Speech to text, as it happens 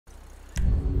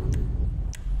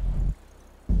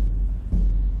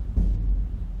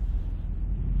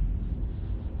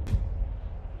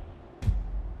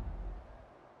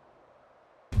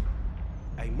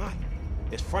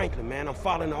It's Franklin, man. I'm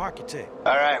following the architect.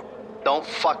 All right, don't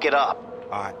fuck it up.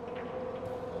 All right.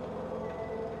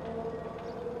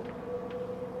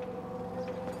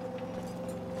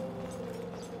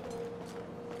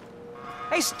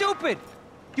 Hey, stupid!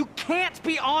 You can't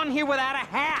be on here without a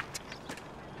hat!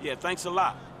 Yeah, thanks a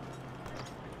lot.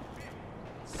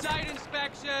 Site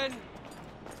inspection!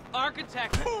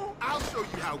 Architect! I'll show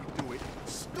you how we do it.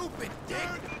 Stupid dick.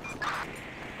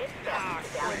 Downtown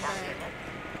Phoenix.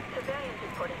 Civilians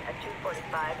reporting a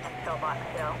 245 and Pillbox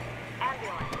Hill.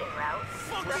 Ambulance en route.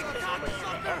 Suspect fleeing the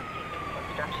STV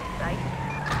construction site.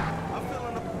 I'm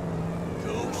feeling a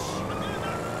douche.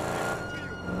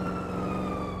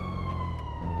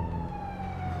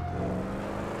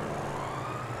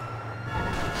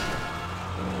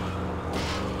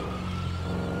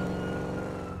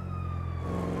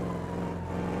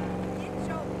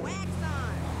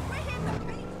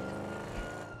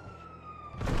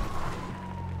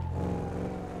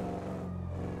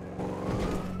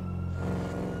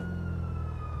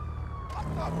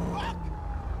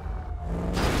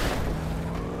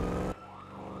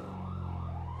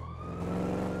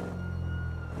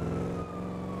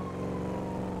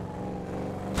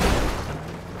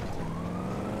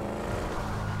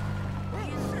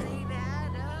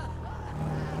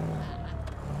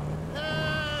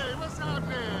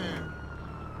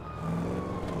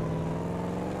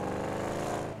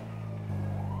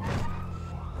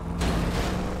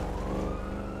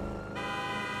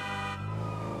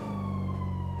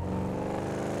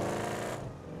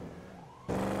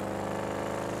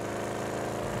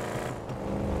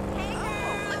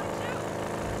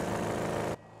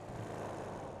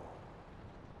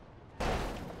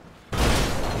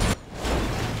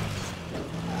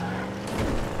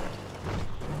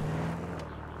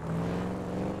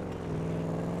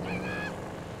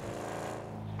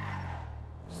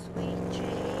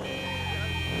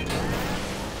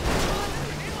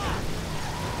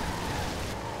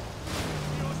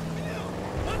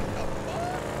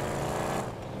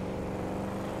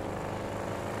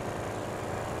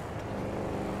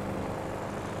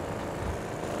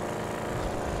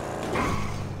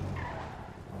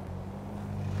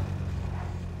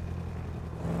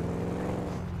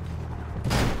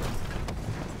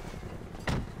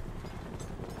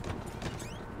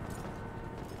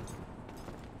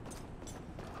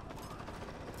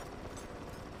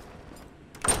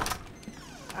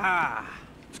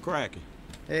 It's cracking.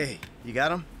 Hey, you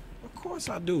got him? Of course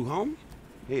I do, homie.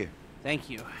 Here. Thank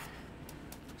you.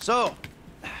 So,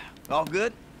 all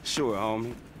good? Sure,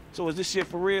 homie. So is this shit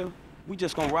for real? We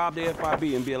just gonna rob the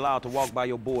FIB and be allowed to walk by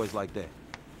your boys like that?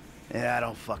 Yeah, I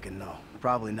don't fucking know.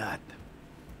 Probably not.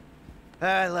 All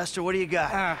right, Lester, what do you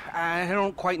got? I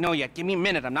don't quite know yet. Give me a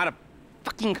minute. I'm not a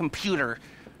fucking computer.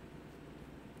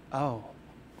 Oh.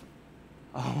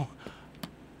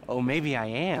 Oh, maybe I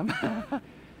am.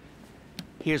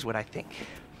 Here's what I think.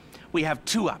 We have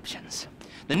two options.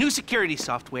 The new security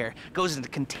software goes into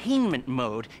containment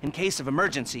mode in case of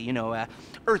emergency, you know,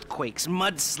 earthquakes,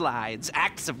 mudslides,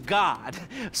 acts of God.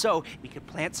 So we could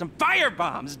plant some fire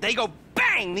bombs. They go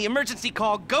bang! The emergency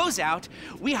call goes out,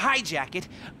 we hijack it,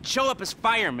 show up as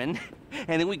firemen,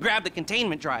 and then we grab the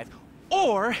containment drive.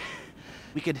 Or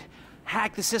we could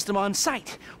hack the system on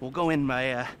site. We'll go in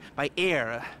by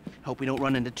air. Hope we don't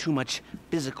run into too much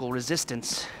physical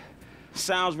resistance.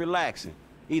 Sounds relaxing.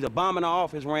 Either bombing an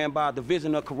office ran by a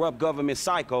division of corrupt government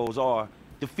psychos or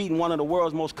defeating one of the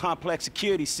world's most complex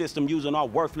security systems using our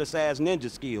worthless-ass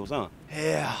ninja skills, huh?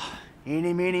 Yeah,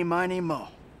 eeny, meeny, miny, mo.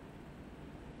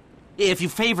 If you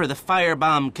favor the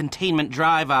firebomb containment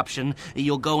drive option,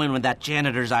 you'll go in with that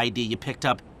janitor's ID you picked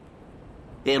up.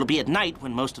 It'll be at night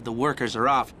when most of the workers are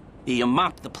off. You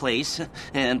mop the place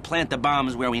and plant the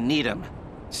bombs where we need them.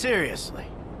 Seriously?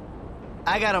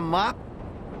 I got a mop?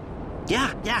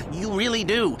 Yeah, you really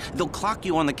do. They'll clock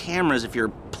you on the cameras if you're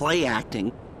play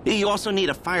acting. You also need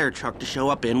a fire truck to show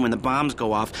up in when the bombs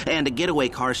go off, and a getaway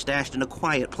car stashed in a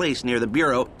quiet place near the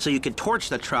bureau so you could torch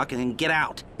the truck and then get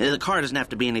out. The car doesn't have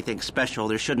to be anything special.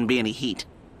 There shouldn't be any heat.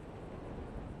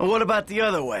 Well, what about the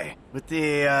other way, with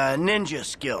the ninja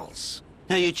skills?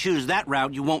 Now, you choose that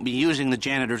route, you won't be using the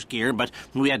janitor's gear, but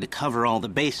we had to cover all the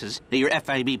bases. Your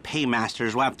FIB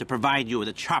paymasters will have to provide you with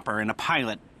a chopper and a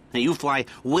pilot. Now, you fly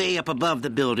way up above the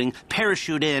building,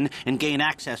 parachute in, and gain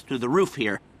access through the roof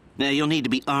here. Now, you'll need to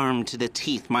be armed to the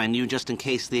teeth, mind you, just in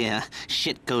case the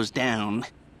shit goes down.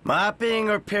 Mopping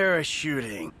or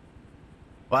parachuting?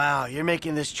 Wow, you're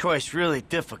making this choice really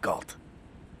difficult.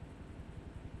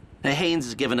 Now, Haynes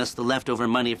has given us the leftover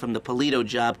money from the Polito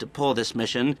job to pull this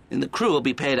mission, and the crew will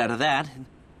be paid out of that.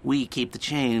 We keep the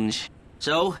change.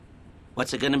 So,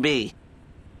 what's it gonna be?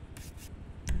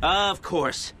 Of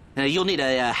course. You'll need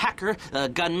a hacker, a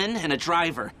gunman, and a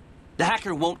driver. The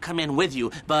hacker won't come in with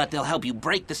you, but they'll help you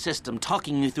break the system,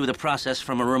 talking you through the process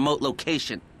from a remote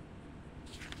location.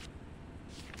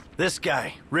 This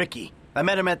guy, Ricky. I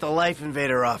met him at the Life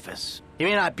Invader office. He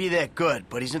may not be that good,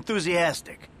 but he's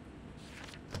enthusiastic.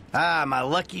 Ah, my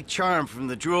lucky charm from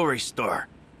the jewelry store.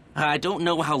 I don't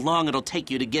know how long it'll take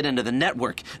you to get into the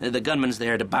network. The gunman's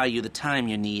there to buy you the time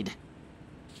you need.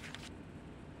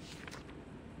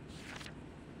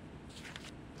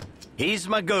 He's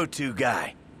my go-to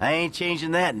guy. I ain't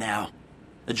changing that now.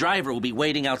 The driver will be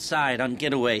waiting outside on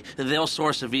getaway. They'll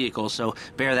source a vehicle, so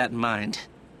bear that in mind.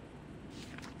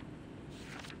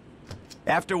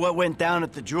 After what went down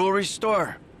at the jewelry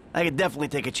store, I could definitely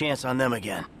take a chance on them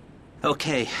again.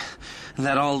 Okay.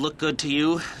 That all look good to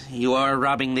you? You are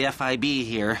robbing the FIB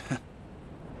here.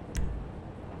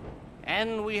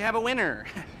 And we have a winner.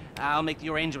 I'll make the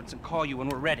arrangements and call you when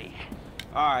we're ready.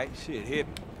 All right, shit, hit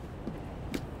me.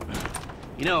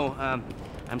 You know,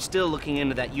 I'm still looking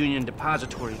into that Union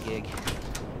Depository gig.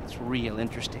 It's real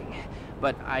interesting.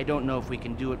 But I don't know if we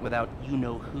can do it without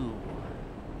you-know-who.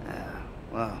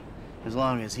 Well, as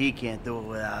long as he can't do it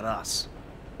without us.